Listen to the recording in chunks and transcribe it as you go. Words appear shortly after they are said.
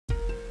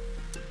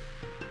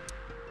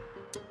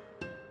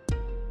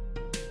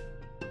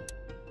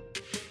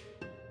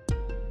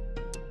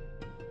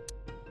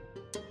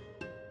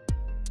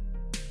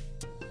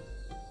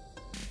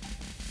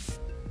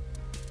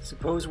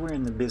Suppose we're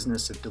in the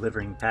business of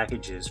delivering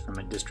packages from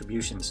a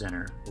distribution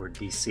center, or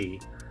DC,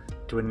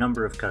 to a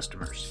number of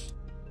customers.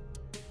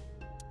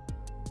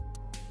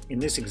 In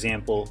this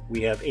example,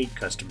 we have 8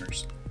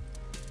 customers.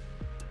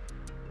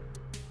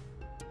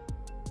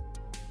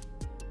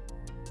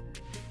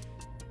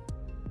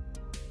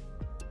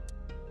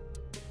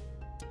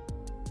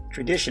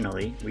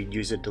 Traditionally, we'd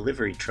use a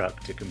delivery truck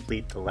to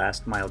complete the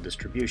last mile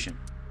distribution.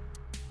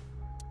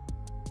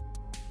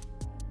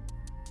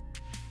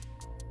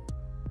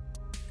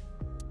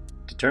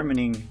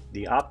 Determining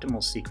the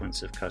optimal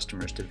sequence of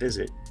customers to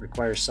visit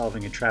requires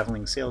solving a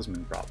traveling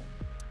salesman problem.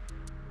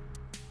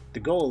 The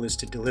goal is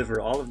to deliver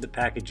all of the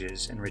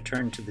packages and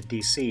return to the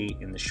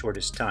DC in the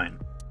shortest time.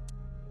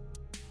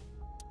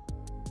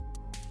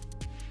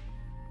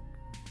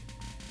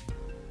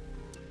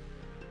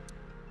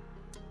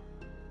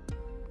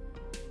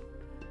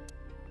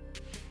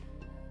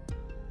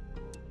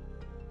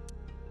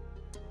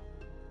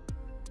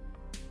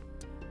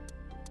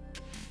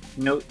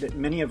 Note that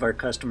many of our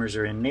customers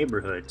are in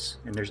neighborhoods,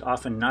 and there's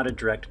often not a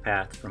direct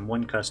path from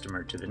one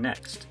customer to the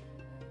next.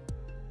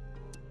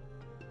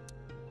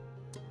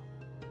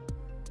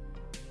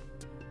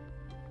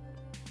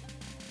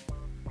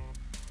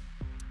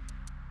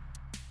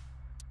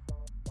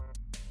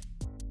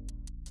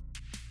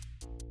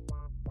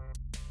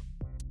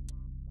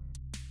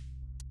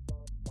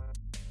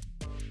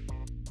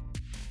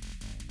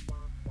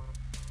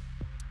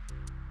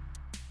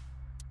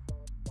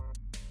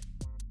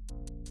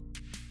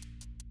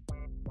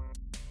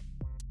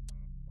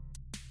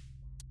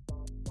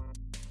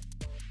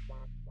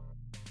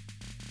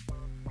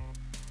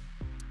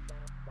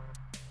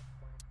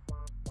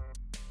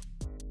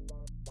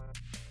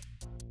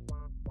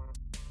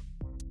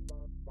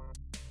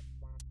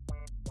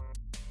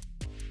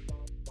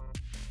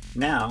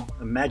 Now,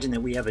 imagine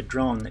that we have a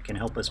drone that can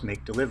help us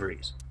make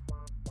deliveries.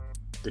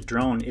 The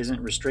drone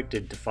isn't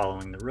restricted to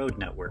following the road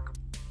network.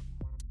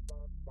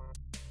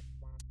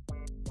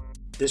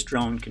 This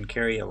drone can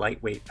carry a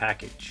lightweight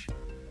package.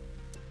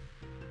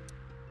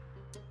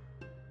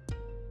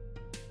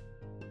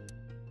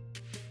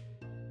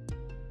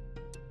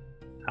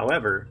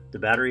 However, the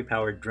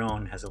battery-powered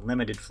drone has a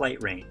limited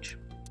flight range.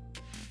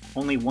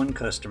 Only one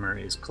customer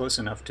is close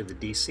enough to the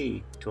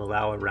DC to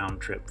allow a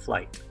round-trip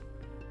flight.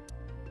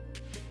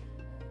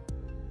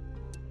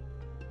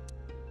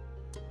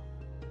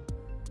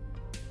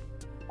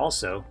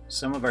 Also,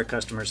 some of our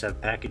customers have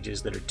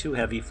packages that are too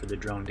heavy for the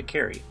drone to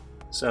carry,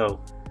 so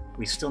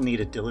we still need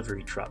a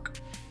delivery truck.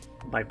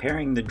 By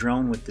pairing the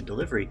drone with the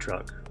delivery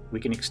truck, we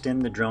can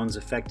extend the drone's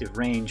effective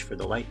range for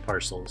the light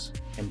parcels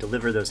and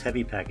deliver those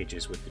heavy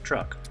packages with the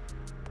truck.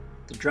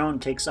 The drone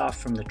takes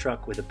off from the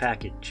truck with a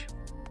package.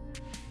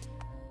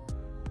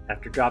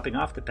 After dropping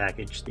off the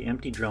package, the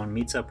empty drone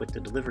meets up with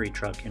the delivery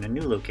truck in a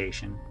new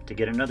location to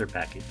get another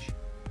package.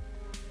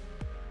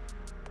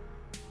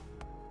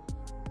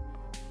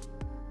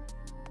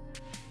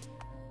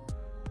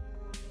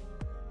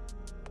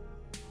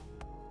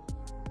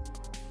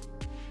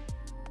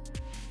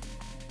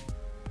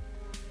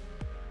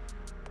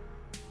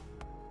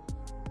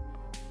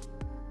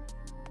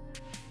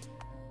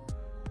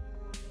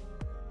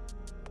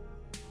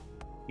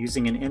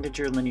 Using an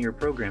integer linear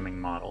programming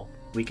model,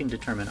 we can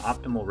determine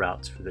optimal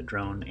routes for the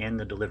drone and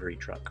the delivery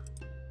truck.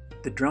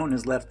 The drone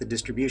has left the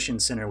distribution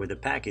center with a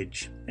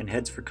package and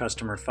heads for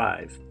customer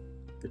 5.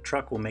 The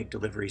truck will make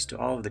deliveries to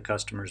all of the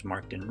customers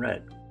marked in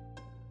red.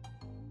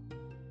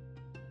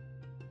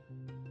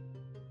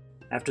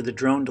 After the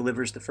drone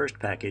delivers the first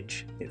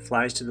package, it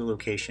flies to the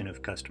location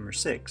of customer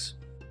 6.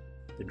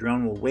 The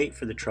drone will wait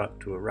for the truck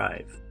to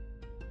arrive.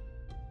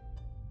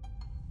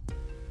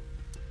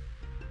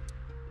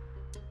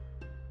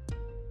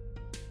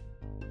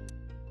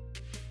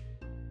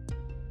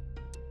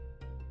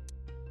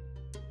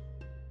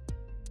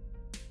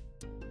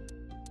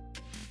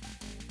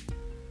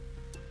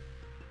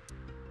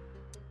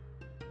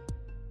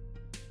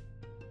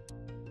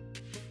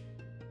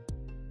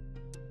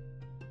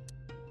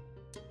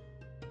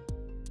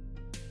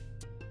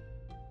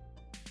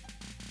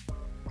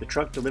 The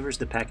truck delivers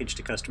the package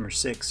to customer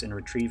 6 and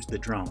retrieves the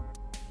drone.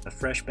 A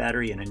fresh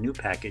battery and a new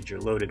package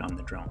are loaded on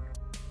the drone.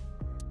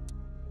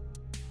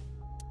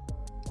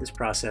 This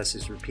process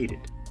is repeated.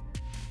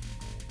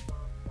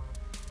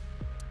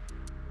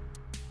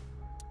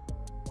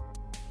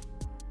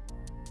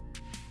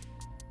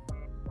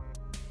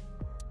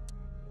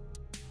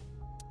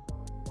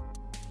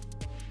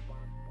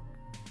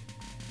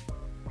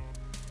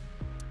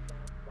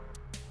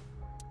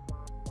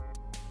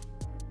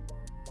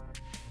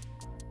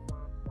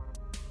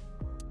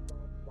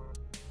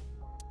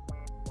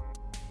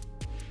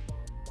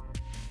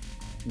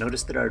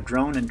 Notice that our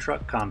drone and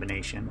truck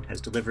combination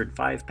has delivered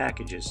 5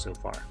 packages so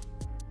far.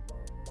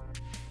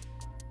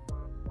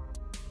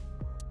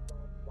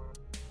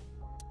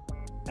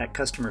 At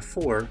customer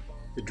 4,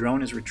 the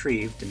drone is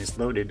retrieved and is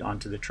loaded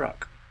onto the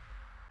truck.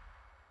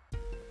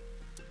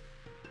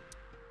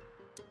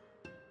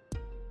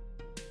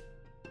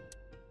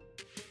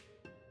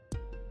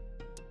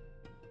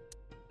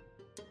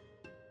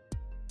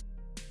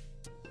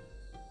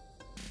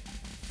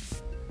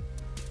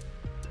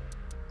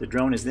 The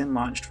drone is then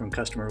launched from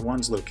customer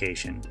 1's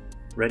location,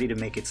 ready to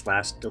make its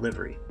last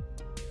delivery.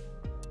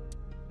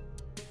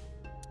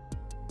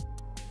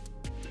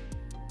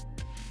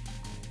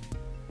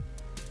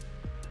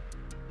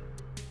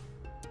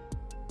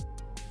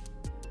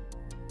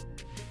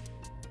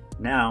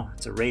 Now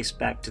it's a race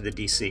back to the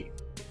DC.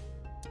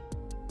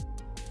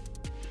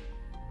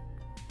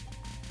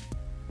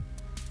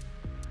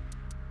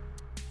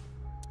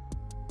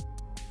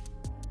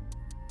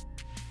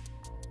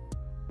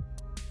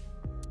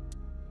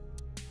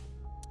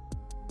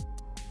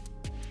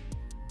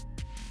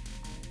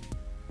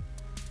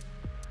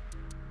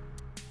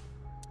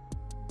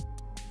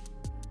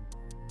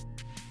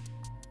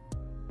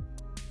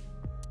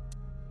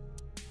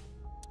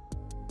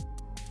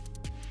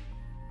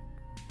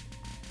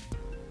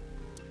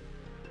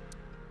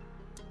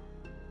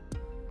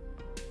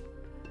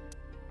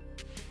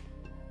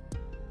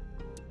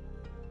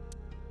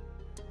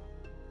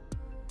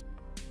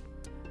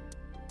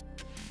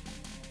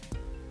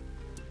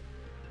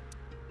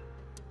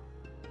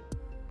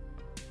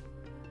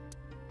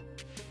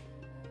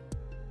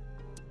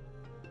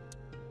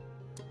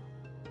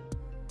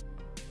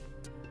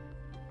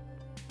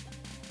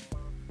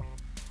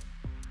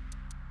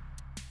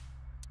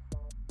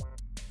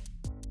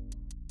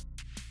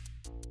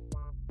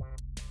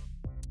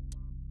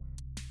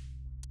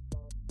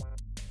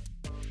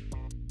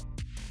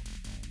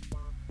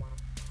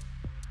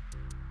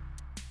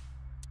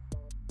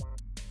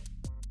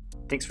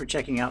 Thanks for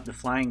checking out the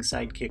Flying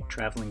Sidekick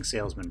Traveling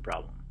Salesman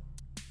problem.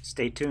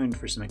 Stay tuned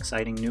for some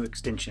exciting new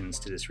extensions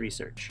to this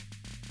research.